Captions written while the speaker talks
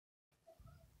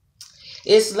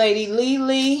It's Lady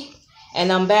Lily,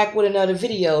 and I'm back with another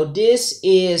video. This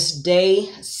is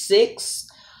day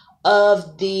 6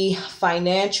 of the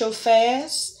financial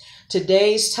fast.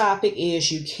 Today's topic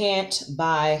is you can't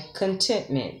buy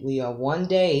contentment. We are one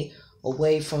day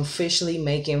away from officially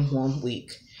making 1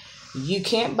 week. You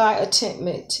can't buy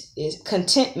contentment.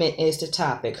 Contentment is the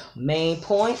topic. Main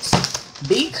points: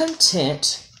 be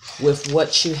content with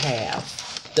what you have.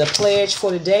 The pledge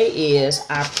for today is,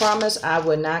 I promise I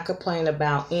will not complain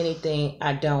about anything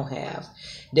I don't have.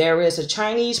 There is a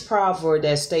Chinese proverb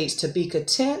that states to be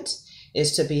content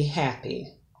is to be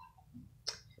happy.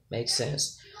 Makes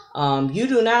sense. You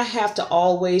do not have to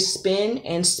always spend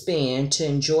and spend to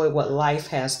enjoy what life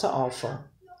has to offer.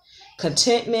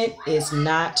 Contentment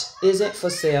isn't for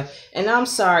sale. And I'm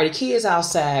sorry, the kids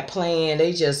outside playing,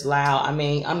 they just loud. I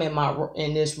mean, I'm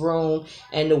in this room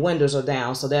and the windows are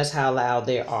down, so that's how loud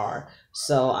they are.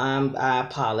 So I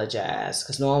apologize,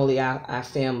 because normally I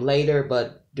film later,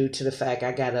 but due to the fact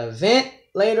I got an event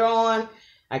later on,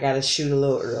 I got to shoot a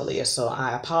little earlier. So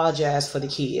I apologize for the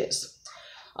kids.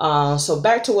 So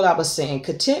back to what I was saying.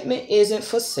 Contentment isn't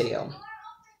for sale.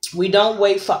 We don't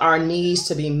wait for our needs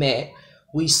to be met.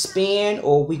 We spend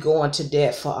or we go into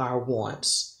debt for our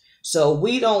wants. So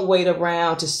we don't wait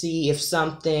around to see if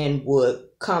something would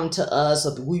come to us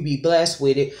or we be blessed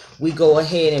with it. We go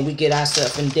ahead and we get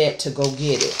ourselves in debt to go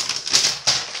get it.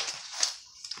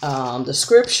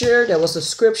 There was a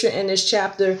scripture in this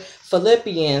chapter,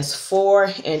 Philippians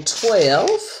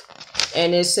 4:12.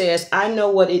 And it says, I know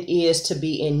what it is to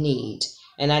be in need.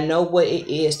 And I know what it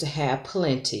is to have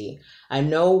plenty. I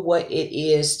know what it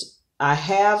is I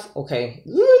have, okay,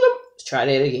 let's try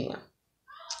that again.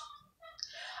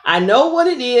 I know what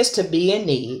it is to be in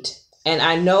need, and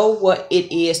I know what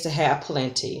it is to have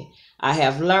plenty. I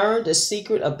have learned the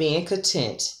secret of being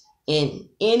content in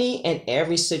any and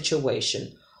every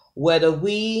situation, whether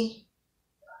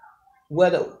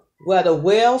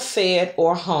well-fed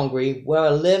or hungry, whether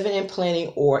living in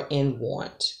plenty or in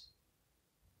want.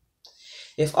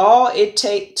 If all it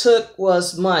took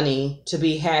was money to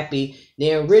be happy,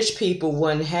 then rich people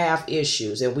wouldn't have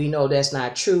issues. And we know that's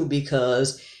not true,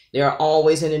 because they're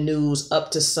always in the news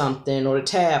up to something, or the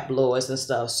tabloids and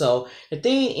stuff. So the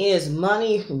thing is,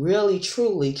 money really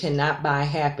truly cannot buy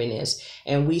happiness.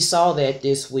 And we saw that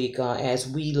this week as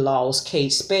we lost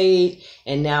Kate Spade,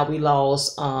 and now we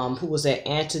lost who was that,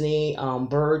 Anthony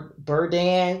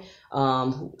Bourdain,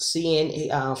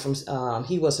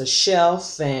 he was a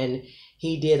chef, and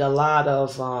he did a lot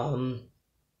of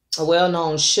a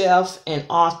well-known chef and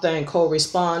author and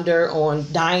co-responder on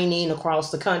dining across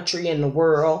the country and the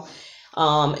world.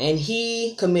 And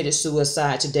he committed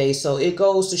suicide today. So it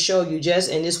goes to show you,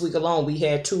 just in this week alone, we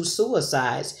had 2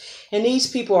 suicides. And these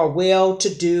people are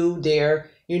well-to-do. They're,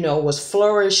 was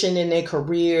flourishing in their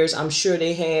careers. I'm sure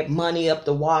they had money up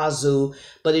the wazoo.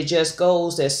 But it just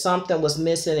goes that something was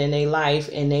missing in their life,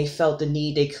 and they felt the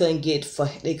need. They couldn't get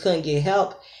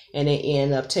help, and they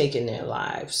end up taking their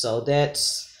lives. So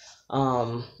that's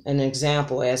an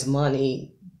example, as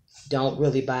money don't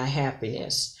really buy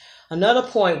happiness. Another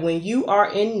point, when you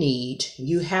are in need,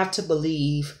 you have to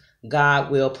believe God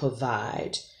will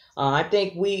provide. I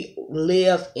think we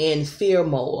live in fear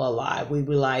mode a lot. We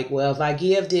be like, well, if I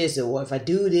give this or if I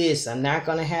do this, I'm not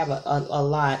going to have a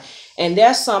lot. And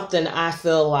that's something I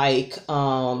feel like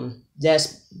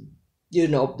that's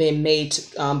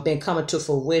been coming to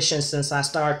fruition since I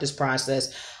started this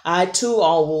process. I too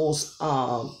always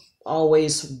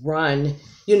always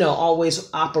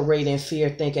operate in fear,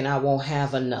 thinking I won't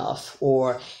have enough,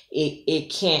 or it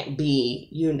can't be,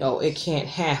 it can't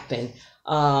happen.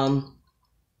 I'm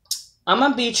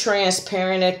going to be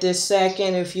transparent at this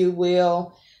second, if you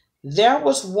will. There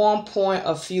was one point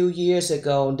a few years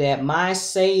ago that my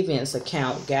savings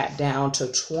account got down to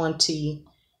 $20.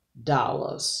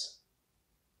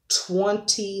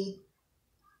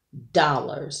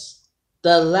 $20.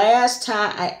 The last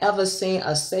time I ever seen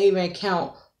a saving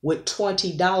account with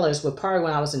 $20 was probably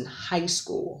when I was in high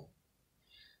school.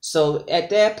 So at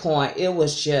that point, it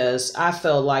was just, I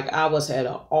felt like I was at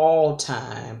an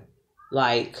all-time,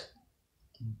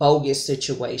 bogus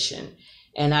situation.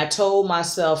 And I told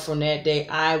myself from that day,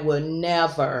 I would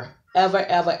never, ever,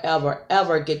 ever, ever,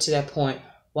 ever get to that point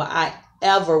where I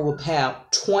ever would have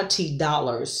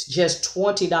 $20, just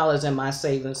 $20 in my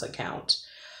savings account.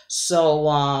 So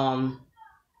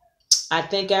I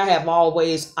think I have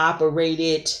always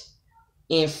operated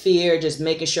in fear, just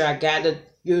making sure I got to,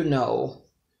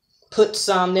 put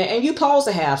some there. And you're supposed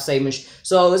to have savings.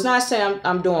 So it's not saying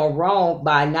I'm doing wrong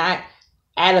by not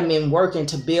adamant working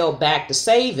to build back the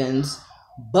savings,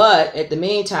 But at the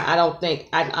meantime, I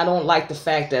don't like the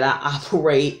fact that I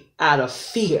operate out of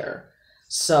fear.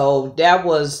 So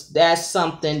that's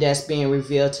something that's being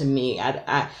revealed to me.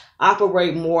 I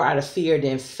operate more out of fear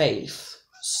than faith.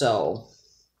 So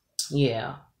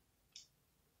yeah.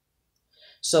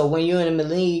 So when you're in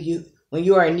believe when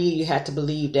you are in need, you have to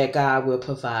believe that God will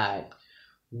provide.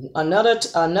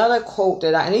 Another quote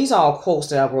and these are all quotes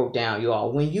that I wrote down,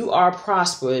 y'all. When you are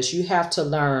prosperous, you have to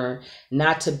learn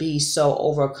not to be so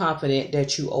overconfident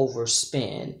that you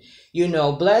overspend.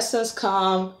 Blessings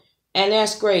come, and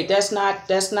that's great. That's not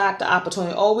the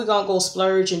opportunity. Oh, we're gonna go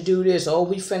splurge and do this. Oh,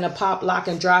 we finna pop, lock,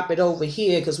 and drop it over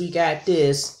here because we got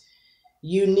this.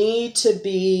 You need to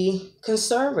be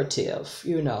conservative.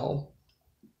 You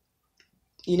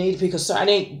need to be conservative. I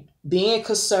think being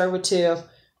conservative,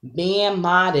 being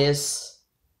modest,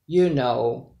 it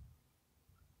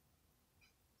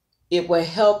will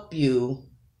help you.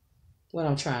 What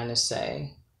I'm trying to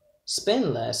say,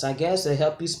 spend less. I guess it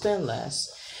help you spend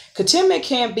less. Contentment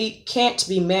can't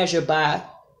be measured by.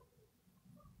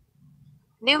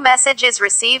 New message is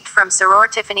received from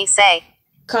Soror Tiffany Say.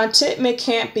 Contentment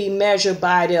can't be measured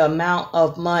by the amount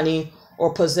of money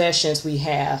or possessions we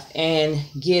have and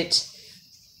get.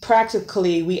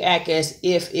 Practically, we act as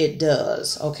if it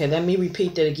does. Okay, let me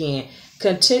repeat that again.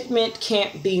 Contentment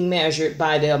can't be measured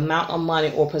by the amount of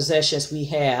money or possessions we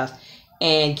have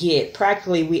and get.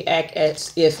 Practically, we act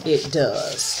as if it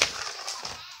does.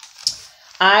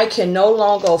 I can no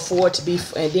longer afford to be,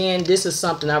 and then this is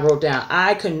something I wrote down.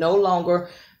 I can no longer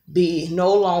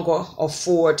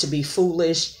afford to be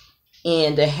foolish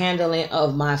in the handling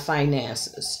of my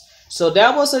finances. So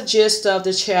that was a gist of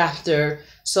the chapter.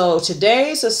 So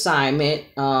today's assignment,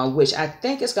 which I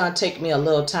think is going to take me a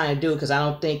little time to do because I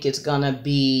don't think it's going to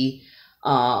be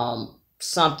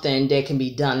something that can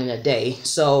be done in a day.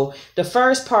 So the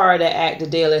first part of the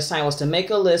daily assignment was to make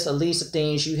a list of the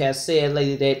things you have said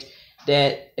lately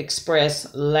that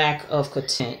express lack of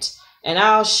content. And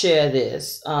I'll share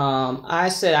this. I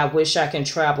said I wish I can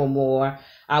travel more.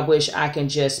 I wish I can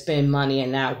just spend money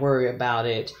and not worry about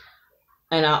it.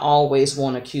 And I always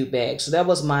want a cute bag. So that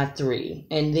was my 3.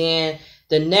 And then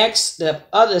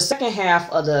the second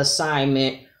half of the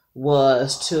assignment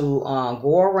was to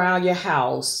go around your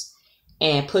house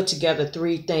and put together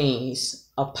 3 things: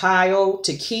 a pile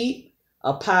to keep,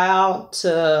 a pile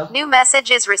to. New message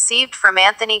is received from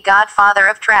Anthony, Godfather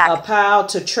of Track. A pile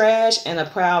to trash and a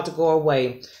pile to go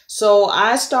away. So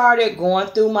I started going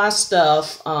through my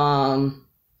stuff, and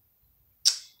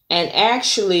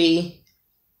actually,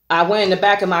 I went in the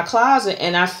back of my closet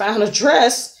and I found a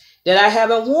dress that I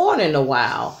haven't worn in a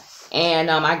while.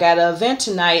 And I got an event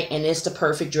tonight, and it's the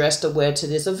perfect dress to wear to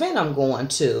this event I'm going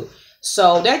to.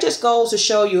 So that just goes to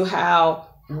show you how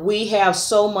we have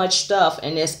so much stuff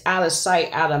and it's out of sight,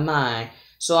 out of mind.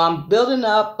 So I'm building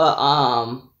up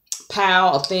a pile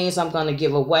of things I'm going to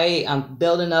give away. I'm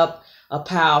building up a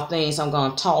pile of things I'm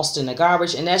going to toss in the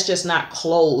garbage. And that's just not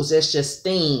clothes. That's just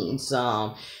things.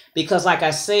 Because like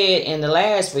I said in the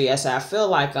last video, I feel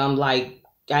like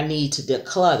I need to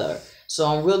declutter. So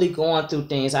I'm really going through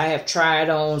things. I have tried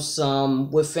on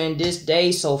some within this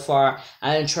day so far.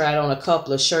 I done tried on a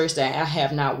couple of shirts that I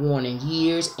have not worn in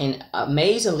years. And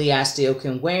amazingly, I still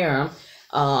can wear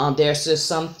them. There's just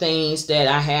some things that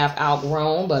I have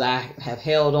outgrown, but I have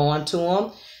held on to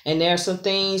them. And there's some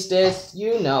things that,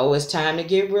 it's time to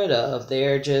get rid of.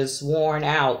 They're just worn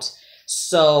out.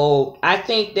 So I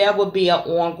think that would be an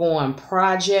ongoing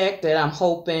project that I'm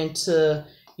hoping to,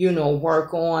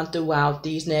 work on throughout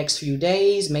these next few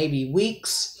days, maybe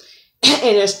weeks,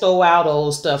 and just throw out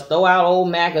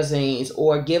old magazines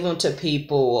or give them to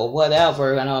people or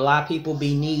whatever. I know a lot of people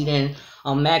be needing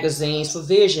magazines for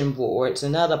vision boards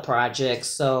and other projects.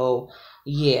 So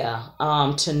yeah,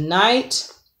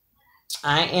 tonight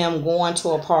I am going to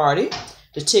a party.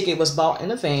 The ticket was bought in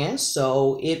advance,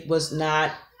 so it was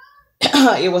not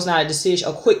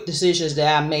a quick decision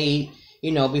that I made,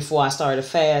 before I started a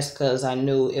fast, because I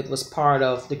knew it was part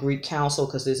of the Greek Council,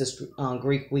 because this is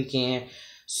Greek weekend.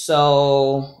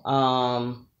 So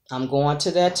I'm going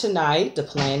to that tonight. The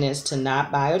plan is to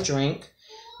not buy a drink.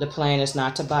 The plan is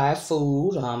not to buy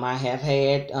food. I have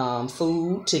had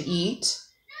food to eat.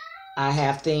 I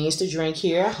have things to drink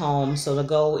here at home. So the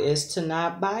goal is to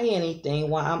not buy anything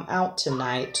while I'm out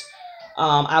tonight.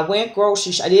 I went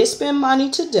grocery shopping. I did spend money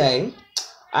today.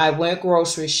 I went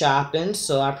grocery shopping,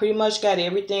 so I pretty much got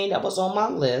everything that was on my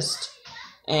list.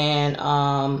 And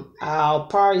I'll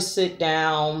probably sit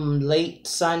down late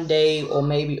Sunday or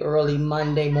maybe early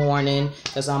Monday morning,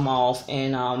 because I'm off,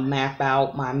 and map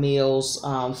out my meals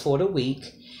for the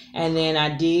week. And then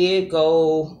I did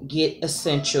go get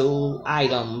essential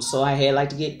items. So I had like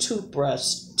to get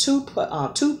toothpaste,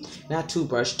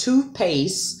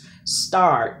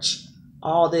 starch,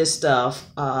 all this stuff.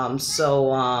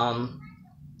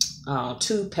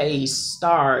 Toothpaste,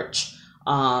 starch,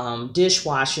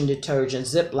 dishwashing detergent,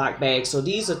 Ziploc bags. So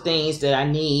these are things that I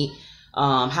need,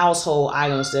 household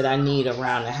items that I need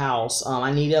around the house.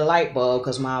 I needed a light bulb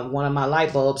because one of my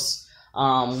light bulbs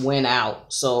went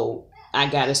out. So I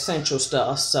got essential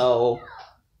stuff. So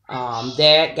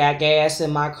that, got gas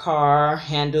in my car,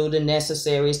 handled the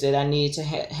necessaries that I need to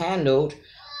handled.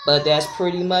 But that's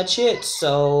pretty much it.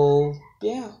 So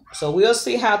yeah. So we'll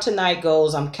see how tonight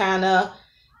goes. I'm kind of,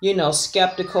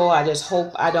 skeptical. I just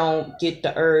hope I don't get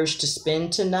the urge to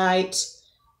spend tonight.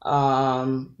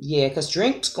 Yeah, because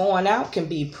drinks going out can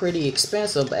be pretty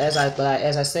expensive. But as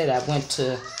I said, I went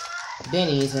to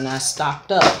Benny's and I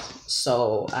stocked up,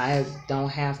 so I don't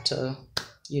have to,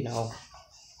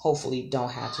 hopefully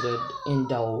don't have to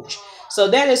indulge. So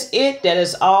that is it. That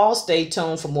is all. Stay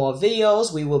tuned for more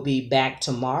videos. We will be back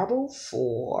tomorrow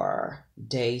for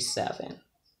day 7.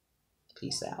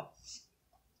 Peace out.